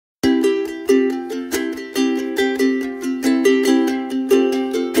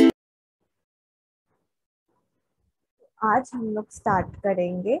आज हम लोग स्टार्ट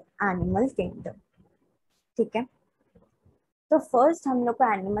करेंगे एनिमल किंगडम। ठीक है, तो फर्स्ट हम लोग को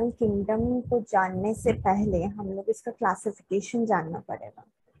एनिमल किंगडम को जानने से पहले हम लोग इसका क्लासिफिकेशन जानना पड़ेगा।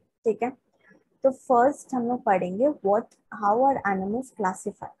 ठीक है, तो फर्स्ट हम लोग पढ़ेंगे what how are animals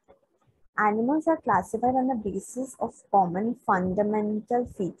classified. Animals are classified on the basis of common fundamental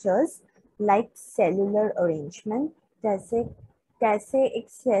features like cellular arrangement, जैसे कैसे एक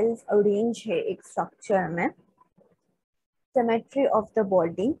सेल्स अरेंज है एक स्ट्रक्चर में, सिमेट्री ऑफ द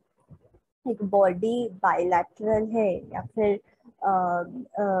बॉडी, एक बॉडी बाइलैटरल है या फिर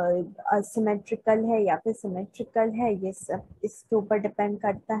असिमेट्रिकल है या फिर सिमेट्रिकल है, ये सब इसके ऊपर डिपेंड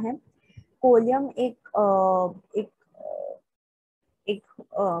करता है। कोलियम एक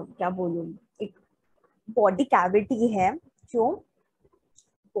क्या बोलूं, एक बॉडी कैविटी है जो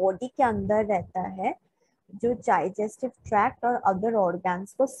बॉडी के अंदर रहता है, जो डाइजेस्टिव ट्रैक्ट और अदर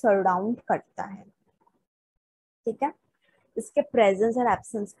ऑर्गन्स को सराउंड करता है। ठीक है, इसके प्रेजेंस और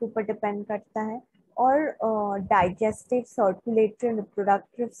एब्सेंस के ऊपर डिपेंड करता है। और डाइजेस्टिव, सर्कुलेटरी,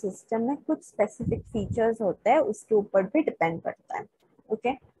 रिप्रोडक्टिव सिस्टम में कुछ स्पेसिफिक फीचर्स होते हैं, उसके ऊपर भी डिपेंड करता है।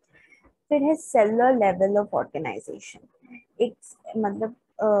 ओके, फिर है सेलुलर लेवल ऑफ ऑर्गेनाइजेशन। एक मतलब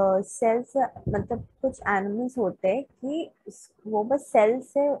सेल्स मतलब कुछ एनिमल्स होते हैं कि वो बस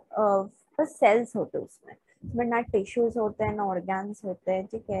बस सेल्स होते हैं, उसमें ना टिश्यूज होते हैं ना ऑर्गन्स होते हैं।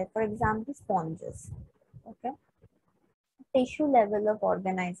 ठीक है, for example sponges. Okay, tissue level of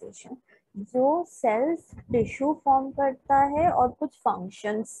organisation, जो सेल्स टिश्यू फॉर्म करता है और कुछ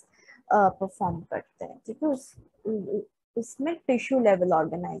फंक्शंस परफॉर्म करते हैं। ठीक है, उसमें टिश्यू लेवल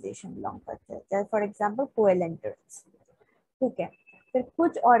ऑर्गेनाइजेशन बिलोंग करते हैं, जैसे फॉर एग्जांपल कोएलेंटर्स। ठीक है, फिर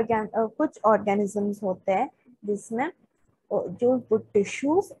कुछ ऑर्गेनिजम्स होते हैं जिसमें जो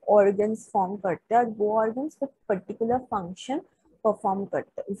टिश्यूज ऑर्गन्स फॉर्म करते हैं और वो ऑर्गन्स कुछ पर्टिकुलर फंक्शन परफॉर्म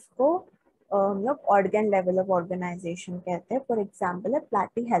करते हैं, उसको हम लोग ऑर्गन लेवल ऑफ ऑर्गेनाइजेशन कहते हैं। फॉर एग्जांपल है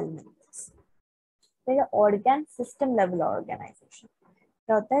प्लैटीहेल्मिंथेस। फिर ऑर्गन सिस्टम लेवल ऑर्गेनाइजेशन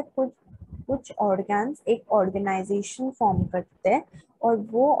क्या होता है, कुछ ऑर्गन्स एक ऑर्गेनाइजेशन फॉर्म करते हैं और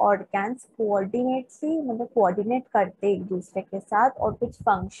वो ऑर्गन्स कोऑर्डिनेट करते हैं एक दूसरे के साथ और कुछ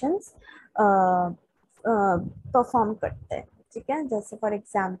फंक्शंस परफॉर्म करते हैं। ठीक है, जैसे फॉर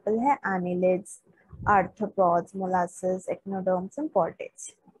एग्जांपल है annelids, arthropods, मोलास्कस, echinoderms and chordates.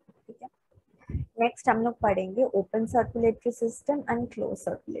 ठीक है, नेक्स्ट हम लोग पढ़ेंगे open circulatory system and close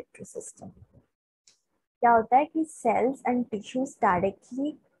circulatory system. क्या होता है कि sales and tissues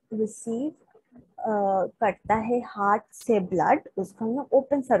directly receive करता है हार्ट से ब्लड, उसको हम लोग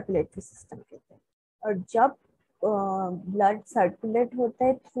ओपन सर्कुलेटरी सिस्टम कहते हैं। और जब ब्लड सर्कुलेट होता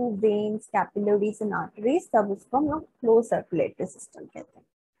है through veins, capillaries and arteries, तब उसको हम लोग क्लोज सर्कुलेटरी सिस्टम कहते हैं।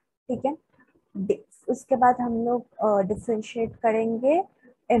 ठीक है, उसके बाद हम लोग डिफरेंशिएट करेंगे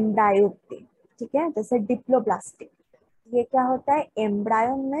एम्ब्रायो पे। ठीक है, जैसे डिप्लोब्लास्टिक, ये क्या होता है,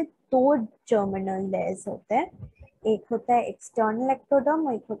 एम्ब्रायो में दो जर्मिनल लेयर्स होते हैं, एक होता है एक्सटर्नल एक्टोडर्म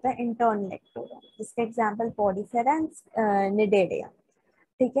और एक होता है इंटरनल एक्टोडर्म। इसका एग्जांपल पोरिफेरा एंड निडेरिया।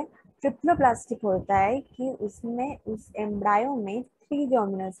 ठीक है, ट्रिप्लोप्लास्टिक होता है कि उसमें उस एम्ब्रायो में 3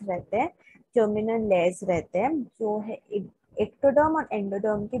 जर्मिनल्स रहते हैं, जर्मिनल लेयर्स रहते हैं, जो है एक्टोडर्म और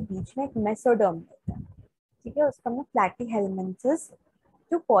एंडोडर्म के बीच में एक मेसोडर्म होता है। ठीक है, उसका मतलब प्लैटीहेल्मिंथेस,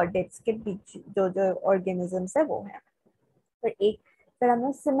 जो कॉर्डेट्स के बीच जो ऑर्गेनिजम्स है वो है। फिर हम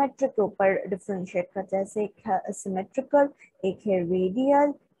लोग सिमेट्रिक के ऊपर डिफरेंशिएट करते हैं, जैसे एक है सिमेट्रिकल, एक है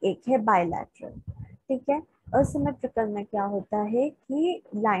रेडियल, एक है बायलैटरल। ठीक है, असिमेट्रिकल में क्या होता है कि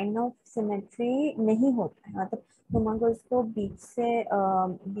लाइन ऑफ सिमेट्री नहीं होता है, मतलब तुम अगर उसको बीच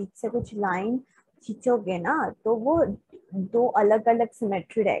से कुछ लाइन खींचोगे ना तो वो दो अलग अलग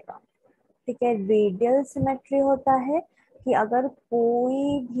सिमेट्री रहेगा। ठीक है, रेडियल सिमेट्री होता है कि अगर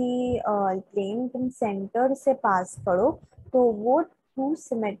कोई भी प्लेन तुम सेंटर से पास करो तो वो 2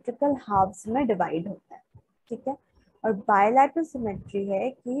 सिमेट्रिकल हाफ्स में डिवाइड होता है। ठीक है, और बायलैटरल सिमेट्री है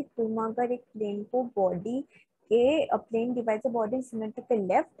कि तुम अगर एक प्लेन को plane divide body symmetrical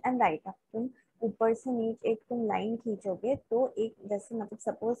left and right, तुम ऊपर से नीचे एक तुम लाइन खींचोगे तो एक जैसे मतलब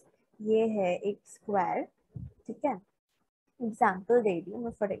सपोज ये है एक स्क्वायर। ठीक है, एग्जाम्पल दे रही हूँ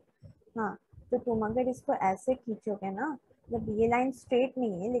मैं फॉर हाँ, तो तुम अगर इसको ऐसे खींचोगे ना, मतलब ये लाइन स्ट्रेट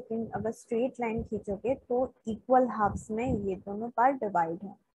नहीं है लेकिन अगर स्ट्रेट लाइन खींचोगे तो इक्वल हाफ्स में ये दोनों पार्ट डिवाइड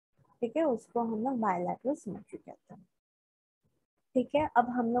है। ठीक है, उसको हम लोग बायलैटरल सिमेट्री कहते हैं। ठीक है, अब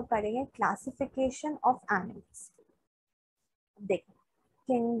हम लोग करेंगे क्लासिफिकेशन ऑफ एनिमल्स। देखो,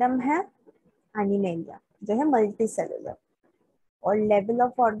 किंगडम है एनिमेलिया जो है मल्टी सेलुलर, और लेवल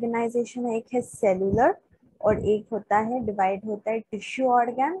ऑफ ऑर्गेनाइजेशन एक है सेलुलर और एक होता है डिवाइड होता है टिश्यू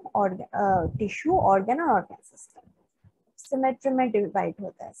ऑर्गन और टिश्यू ऑर्गन और ऑर्गन सिस्टम। सिमेट्री में डिवाइड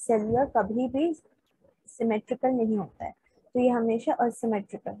होता है। सेलुलर कभी भी सिमेट्रिकल नहीं होता है, तो ये हमेशा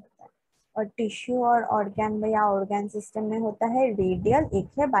असिमेट्रिकल होता है। और टिश्यू और ऑर्गन या ऑर्गन सिस्टम में होता है रेडियल,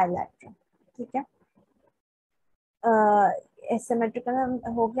 एक है बायलैटरल। ठीक है, एसिमेट्रिकल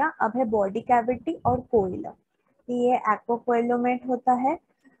हो गया। अब है बॉडी कैविटी और कोइलम। ये एक्वाकोइलोमेट होता है,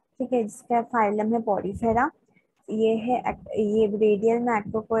 ठीक है, जिसका फाइलम है पॉरीफेरा। ये है ये रेडियल में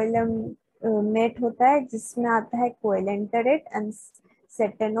एक्वाकोइलम मेट होता है, जिसमें आता है कोइलेंटरेट एंड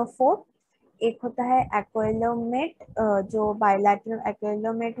सेटेनोफोर। एक होता है एक्वाइलोमेट जो बायलैटरल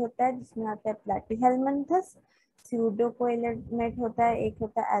एक्वाइलोमेट होता है, जिसमें आता है प्लैटीहेल्मिंथेस। स्यूडोकोइलोमेट होता है, एक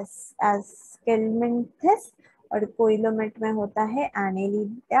होता है एस्केल्मिंथेस। और कोइलोमेट में होता है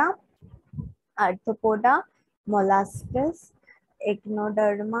एनेलिडा, आर्थ्रोपोडा, मोलास्कस,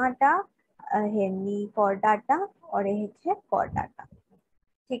 एचिनोडर्माटा, हेमिकॉर्डाटा और एक है कॉर्डाटा।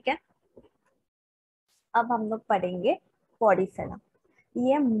 ठीक है, अब हम लोग पढ़ेंगे पॉरीफेरा।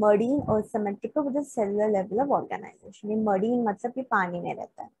 ये मरीन और symmetrical with cellular level of organisation. ये मरीन मतलब कि पानी में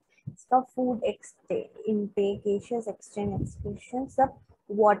रहता है। इसका food intake, gaseous exchange, excretion सब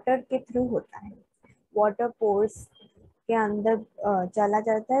वाटर के थ्रू होता है। वाटर पोर्स के अंदर चला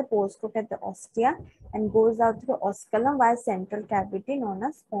जाता है, पोर्स को कहते हैं ostia, and goes out through ऑस्कलम via central cavity known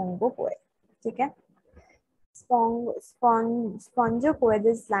as स्पोंगोपोएट। ठीक है, स्पॉन्जोपोएट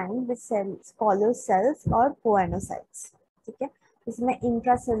is lined with sales, collar sales और कोएनोसाइट्स। ठीक है, इसमें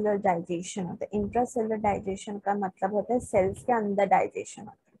इंट्रासेलुलर डाइजेशन होता है। इंट्रासेलुलर डाइजेशन का मतलब होता है सेल्स के अंदर डाइजेशन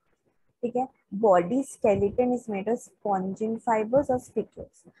होता है। ठीक है, body skeleton is made of spongin fibres और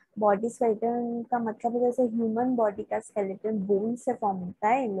स्पिक्यूल्स। बॉडी स्केलेटन का मतलब है जैसे ह्यूमन बॉडी का स्केलेटन बोन से फॉर्म होता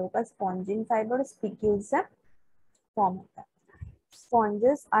है, इन लोगों का स्पॉन्जिन फाइबर और स्पिक्यूल्स से फॉर्म होता है।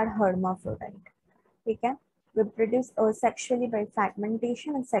 Sponges are hermaphrodite. ठीक है, reproduce sexually by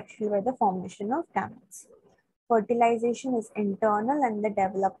fragmentation and sexually by the formation of gametes. Fertilization is internal and the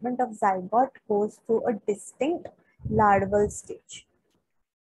development of zygote goes through a distinct larval stage.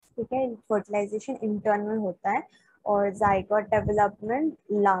 ठीक है, fertilisation internal होता है और zygote development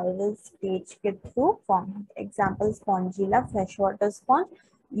larval stage के through form होता है। Example Spongilla, fresh water sponge,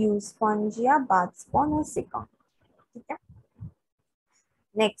 Euspongia, bath sponge और सिकॉन। ठीक है,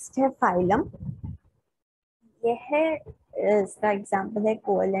 नेक्स्ट है फाइलम। ये है इसका एग्जांपल है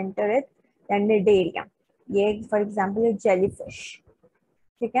कोएलेंटरेट एंड निडेरिया। ये फॉर एग्जांपल है जेलीफिश।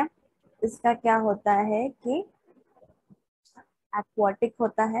 ठीक है, इसका क्या होता है कि एक्वाटिक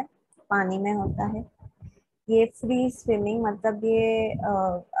होता है, पानी में होता है। ये फ्री स्विमिंग मतलब ये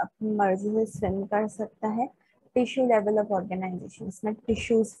अपनी मर्जी से स्विम कर सकता है। टिश्यू लेवल ऑफ ऑर्गेनाइजेशन, इसमें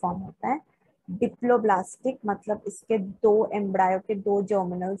टिश्यूज फॉर्म होता है। डिप्लोब्लास्टिक मतलब इसके दो एम्ब्रायो के दो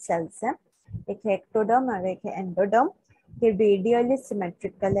जर्मिनल सेल्स हैं, एक है एक्टोडर्म और एक है एंडोडर्म। ये रेडियली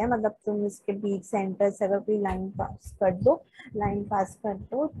सिमेट्रिकल है, मतलब तुम इसके बीच सेंटर से अगर कोई लाइन पास कर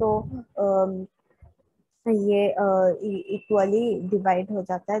दो तो ये इक्वली डिवाइड हो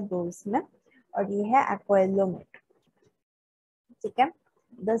जाता है दो इसमें। और ये है एक्वाइलोमेट। ठीक है,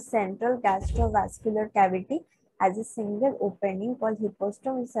 the central gastrovascular cavity has a single opening called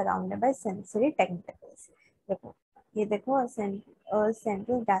hypostome is surrounded by sensory tentacles. देखो ये देखो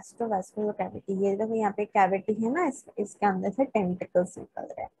सेंट्रल गैस्ट्रोवास्कुलर कैविटी, ये देखो यहाँ पे कैविटी है ना, इसके अंदर से टेंटिकल्स निकल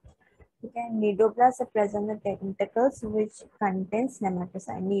रहे हैं। ठीक है, cnidoblast present the tentacles which contains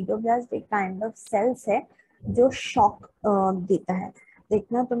नेमाटोसाइट। Cnidoblast एक काइंड ऑफ सेल्स है जो शॉक देता है।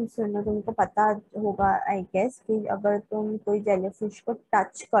 देखना तुम सुनो, तुमको पता होगा आई गेस कि अगर तुम कोई जेलीफिश को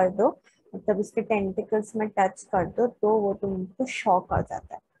टच कर दो, मतलब उसके टेंटिकल्स में टच कर दो, तो वो तुमको शॉक आ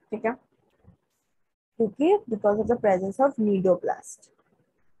जाता है। ठीक है, क्योंकि because of the presence of cnidoblast.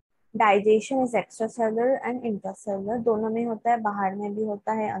 Digestion is extra cellular and intracellular, दोनों में होता है, बाहर में भी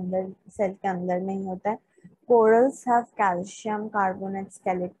होता है, अंदर सेल के अंदर में ही होता है। Corals have calcium carbonate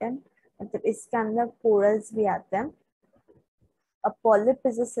skeleton, मतलब इसके अंदर कोरल्स भी आते हैं। A polyp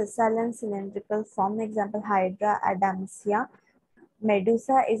is a sessile and cylindrical form. Example Hydra, Adamsia.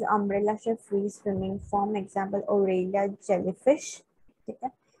 Medusa is umbrella shaped free swimming form. Example Aurelia, jellyfish. ठीक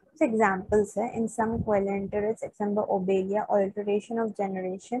है, so examples है in some coelenterate, example Obelia, alteration of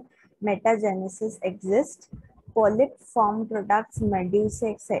generation, metagenesis exists. Polyp form products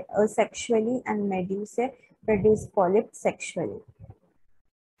medusae sexually and medusae produce polyp sexually.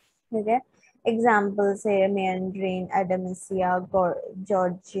 ठीक है, examples है मेंड्रेन, एडमिसिया,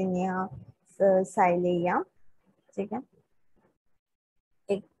 Georgiana, साइलेया। ठीक है,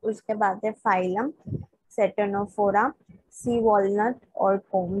 एक उसके बाद है फाइलम, सेटेनोफोरा, सी वॉलनट और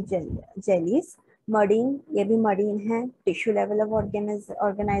कोम जेलीज। मरीन, ये भी मरीन है, टिश्यू लेवल ऑफ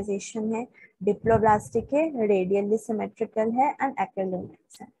ऑर्गेनाइजेशन है, डिप्लोब्लास्टिक है, रेडियली सिमेट्रिकल है एंड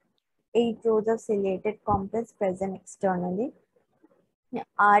एक्रोलोमेट्स है। 8 rows of ciliated complex present externally.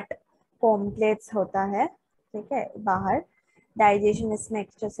 Art complex होता है, ठीक है, बाहर। डाइजेशन इसमें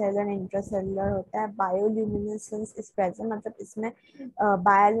एक्स्ट्रासेलुलर इंट्रासेलुलर होता है। बायोल्यूमिनेसेंस इस प्रेजेंट, मतलब इसमें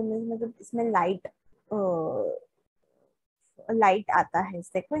बायोल्यूमिनेसेंस मतलब इसमें लाइट आता है।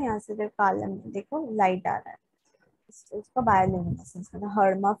 देखो यहाँ से जो कॉलम देखो लाइट आ रहा है, उसका बायोल्यूमिनेसेंस मतलब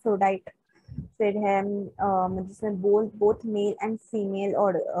हर्माफ्रोडाइट। फिर है जिसमें बोथ मेल एंड फीमेल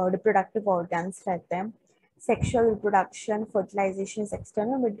और रिप्रोडक्टिव ऑर्गन्स रहते हैं। Sexual reproduction, fertilisation is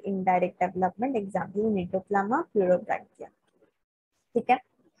external with indirect development, example निडोप्लामा, प्यूरोब्रैंकिया, ठीक है।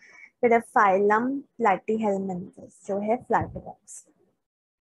 फिर है फाइलम प्लैटीहेल्मिन्थेस जो है फ्लैटवर्म्स,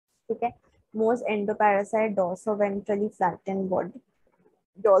 ठीक है। मोस्ट एंडोपैरासाइट डोर्सोवेंट्रली फ्लैटेन बॉडी,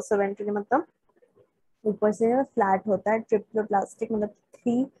 डोर्सोवेंट्रली मतलब ऊपर से फ्लैट होता है। ट्रिप्लोप्लास्टिक मतलब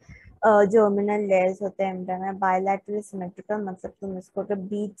 3 जर्मिनल लेयर्स होते हैं एंडोडर्म में। बायलैटरली सिमेट्रिकल मतलब तुम इसको अगर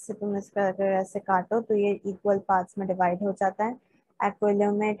बीच से तुम इसको अगर ऐसे काटो तो ये इक्वल पार्ट्स में डिवाइड हो जाता है।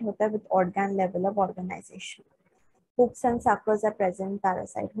 एक्विलेमेट होता है with organ level of organisation. Hooks and suckers are present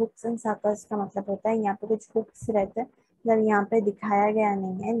parasite. Hooks and suckers का मतलब होता है यहाँ पे कुछ हुक्स रहते हैं, मतलब यहाँ पे दिखाया गया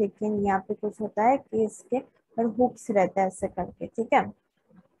नहीं है लेकिन यहाँ पे कुछ होता है कि इसके पर हुक्स रहता है ऐसे करके, ठीक है।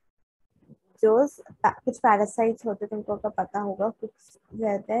 जो कुछ पैरासाइट्स होते हैं तुमको अगर पता होगा, हुक्स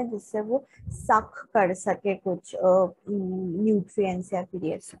रहते हैं जिससे वो सक कर सके कुछ न्यूट्रिएंट्स या फिर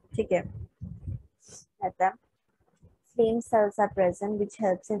ये सब, ठीक है, रहता है। Stem cells are present which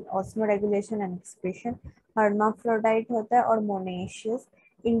helps in osmoregulation and excretion. Hermaphrodite होता है और monoecious.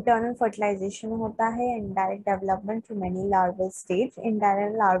 Internal fertilization होता है. Indirect development to many larval stage.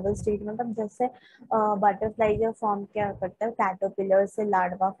 Indirect larval stage मतलब जैसे बटरफ्लाई जो फॉर्म क्या करता है, कैटरपिलर से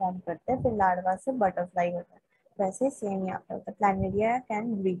लार्वा फॉर्म करते हैं, फिर लार्वा से बटरफ्लाई होता है, वैसे सेम यहाँ पे होता है. प्लानिडिया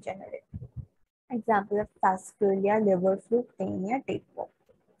can regenerate. Example of फास्कुलिया, liver fluke, Taenia, tapeworm,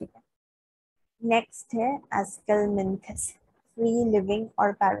 ठीक है. नेक्स्ट है एस्केलमिंथेस, फ्री लिविंग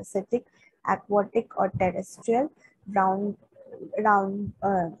और पैरासिटिक, एक्वाटिक और टेरेस्ट्रियल. राउंड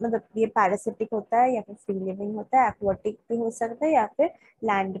मतलब ये पैरासिटिक होता है या फिर फ्री लिविंग होता है, एक्वाटिक भी हो सकता है या फिर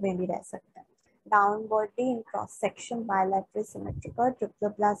लैंड में भी रह सकता है. Round body in cross section, bilateral symmetrical,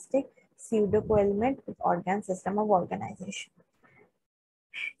 ट्रिप्लोप्लास्टिक, pseudocoelement with organ system of organization.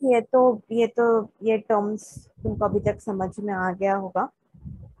 ये टर्म्स तुमको अभी तक समझ में आ गया होगा.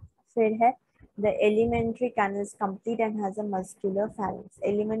 फिर है the elementary canal is complete and has a muscular pharynx.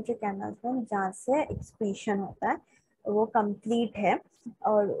 Elementary canal में जहाँ से excretion होता है वो complete है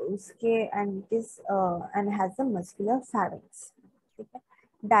और उसके and has a muscular pharynx, ठीक है.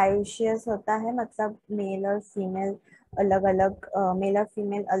 Dioecious होता है मतलब मेल और फीमेल अलग अलग, मेल और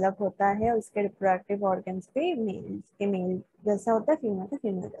फीमेल अलग होता है. उसके रिप्रोडक्टिव ऑर्गन्स पे मेल जैसा होता है, फीमेल का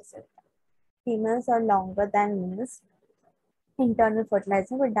फीमेल जैसा होता है. Females are longer than males. Internal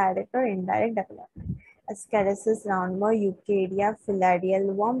fertilization with direct or indirect development. Ascaris roundworm, Eukarya, Filarial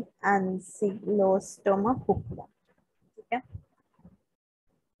worm, and Ancylostoma hookworm, ठीक है.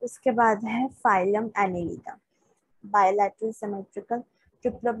 उसके बाद है phylum Annelida, bilateral symmetrical,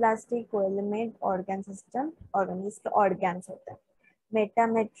 ट्रिप्लोप्लास्टिक, कोएलमेट, organ system, इसके ऑर्गन्स होते हैं.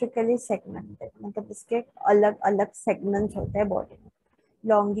 मेटामेट्रिकली सेगमेंटेड मतलब इसके अलग अलग सेगमेंट्स होते हैं बॉडी में.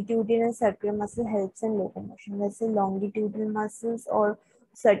 Longitudinal circular muscle helps in locomotion, जैसे लॉन्गिट्यूडिनल मसल्स और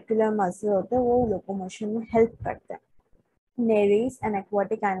सर्कुलर मसल होते हैं वो लोकोमोशन में हेल्प करते हैं. Nereis and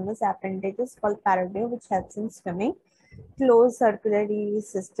aquatic animals appendages called paradeo which helps in swimming. Close सर्कुलरी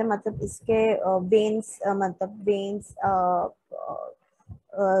system मतलब इसके वेन्स मतलब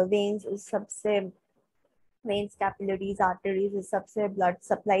वेन्स उस सबसे वेन्स, कैपिलरीज, आर्टरीज इस सबसे ब्लड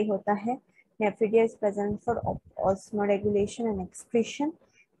सप्लाई होता है. Nephridia is present for osmoregulation and excretion.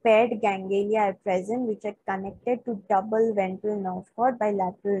 Paired ganglia are present which are connected to double ventral nerve cord by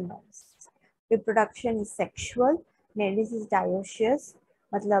lateral nerves. Reproduction is sexual. Nares is dioecious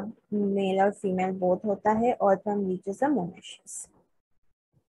मतलब mail और female both होता है. और from reaches are monoecious.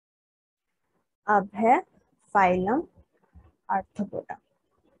 अब है phylum arthropoda,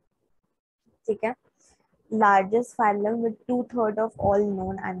 ठीक है. Largest phylum with 2/3 of all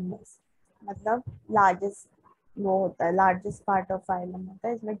known animals मतलब लार्जेस्ट वो होता है, लार्जेस्ट पार्ट ऑफ फाइलम होता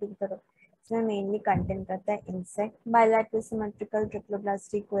है, इसमें 2/3. इसमें मेनली कंटेंट करता है insect. Bilateral symmetrical,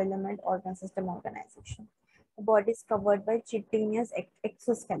 ट्रिप्लोप्लास्टिक, कोएलमेंट, organ system organisation. Body is covered by चिटिनियस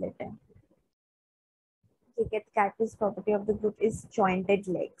exoskeleton, ठीक है. Catfish property of the group is jointed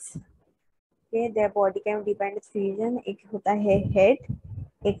legs. Okay, their body can depend on region. एक होता है हेड,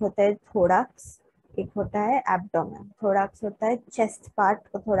 एक होता है थोरैक्स, एक होता है एब्डोमेन. थोरैक्स होता है चेस्ट पार्ट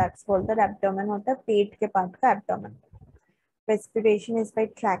को थोरैक्स बोलते हैं, एब्डोमेन होता है पेट के पार्ट का abdomen. Respiration is by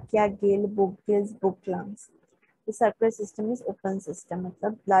trachea, Gill, book gills, book lungs. The circular system is open system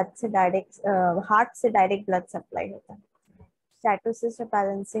मतलब ब्लड से डायरेक्ट हार्ट से डायरेक्ट ब्लड सप्लाई होता है. स्टैटोसिस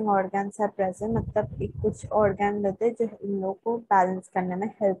बैलेंसिंग ऑर्गन्स आर प्रेजेंट, मतलब एक कुछ ऑर्गन होते हैं जो इन लोगों को बैलेंस करने में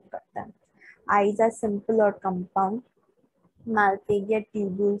हेल्प करता है. आईज आर सिंपल और कंपाउंड. मालपेगिया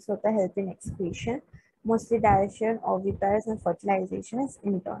ट्यूब्यूल्स होता है help in excretion. Mostly direction ओविपेयर्स and fertilisation is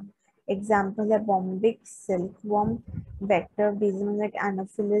intern. Example है बॉम्बिक silkworm, vector बीजम like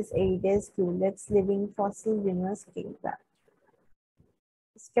Anopheles, Aedes, tulips, living fossil, Venus, केव.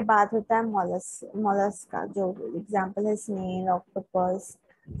 इसके बाद होता है मॉलस्क का, जो एग्जांपल है स्नेल, ऑक्टोपस,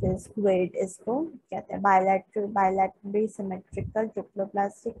 फिर स्क्विड. इसको कहते हैं bilaterally symmetrical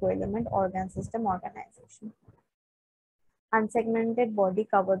ट्रिप्लोप्लास्टिक कोएलेमेंट organ system organisation. Unsegmented body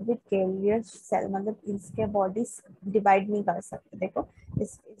covered with career cell, मतलब इसके बॉडी डिवाइड नहीं कर सकते. देखो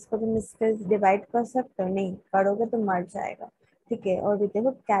इसको तुम इसके डिवाइड कर सकते हो नहीं, करोगे तो मर जाएगा. ठीक है. और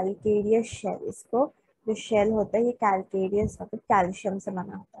देखो कैलकेरियस शेल, इसको जो शेल होता है ये कैलकेरियस मतलब कैल्शियम से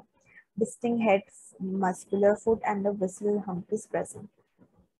बना होता है. Distinct head, muscular foot and the whistle hump is present.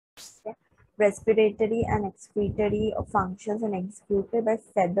 Respiratory and excretory functions and executed by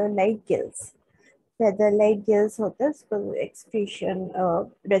feather-like gills. feather-like gills होते हैं, उसको एक्सक्रीशन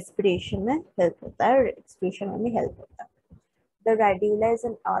रेस्पिरेशन में हेल्प होता है और एक्सक्रीशन में भी हेल्प होता है. The radula is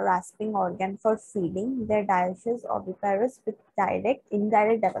a rasping organ for feeding. Their dioecious oviparous with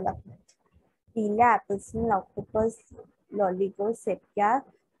indirect development. Pila, apple octopus, loligo, sepia,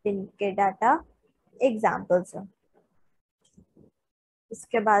 inculcates examples.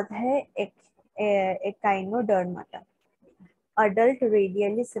 इसके बाद है Echinodermata. Adult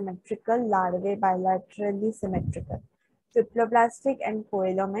radially symmetrical, larvae bilaterally symmetrical. Triploblastic and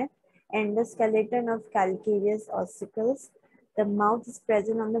coelomate. Endoskeleton of calcareous ossicles. The mouth is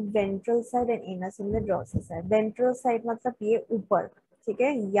present on the ventral side and anus on the dorsal side. Ventral side मतलब ये ऊपर, ठीक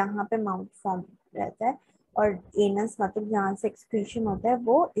है, यहाँ पे माउथ फॉर्म रहता है, और एनस मतलब जहाँ से एक्सक्रीशन होता है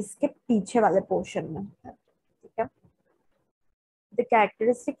वो इसके पीछे वाले पोर्शन में होता है. ठीक है. The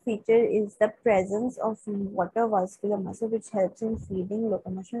characteristic feature is the presence of water vascular muscle which helps in feeding,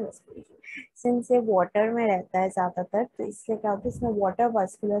 locomotion, respiration. Since ये water में रहता है ज़्यादातर, तो इसलिए क्या होता है, इसमें water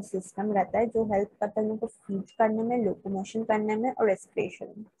vascular system रहता है जो help करता है उनको feed करने में, locomotion करने में और respiration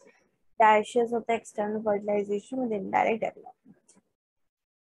में. Dioecious होता है external fertilization with indirect development.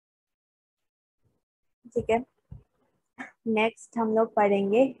 ठीक है. नेक्स्ट हम लोग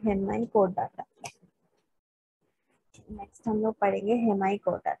पढ़ेंगे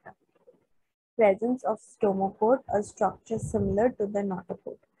हेमाइकोडाटा. Presence of stomachode, a structure similar to the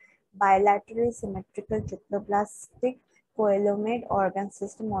notochord. Bilaterally symmetrical triploblastic coelomate organ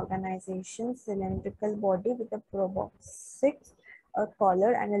system organization, cylindrical body with a proboscis, a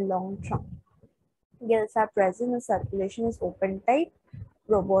collar and a long trunk. Gills are present, the circulation is open type.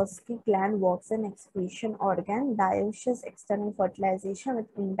 Proboscis gland works an excretion organ. Dioecious external fertilization with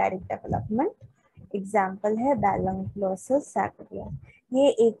indirect development. Example है बैलंक्लोसस सैक्रोपिया. ये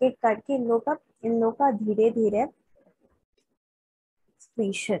एक एक करके इन लोग का धीरे धीरे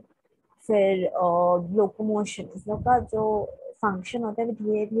excretion, फिर लोकोमोशन, इस लोग का जो फंक्शन होता है वो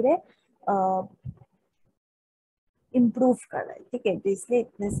धीरे धीरे इम्प्रूव कर रहा है. ठीक है. तो इसलिए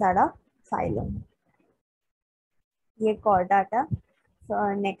इतने सारा फाइलम. ये कॉर्डाटा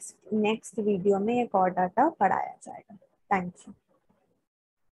नेक्स्ट वीडियो में ये कॉर्डाटा पढ़ाया जाएगा. Thank you.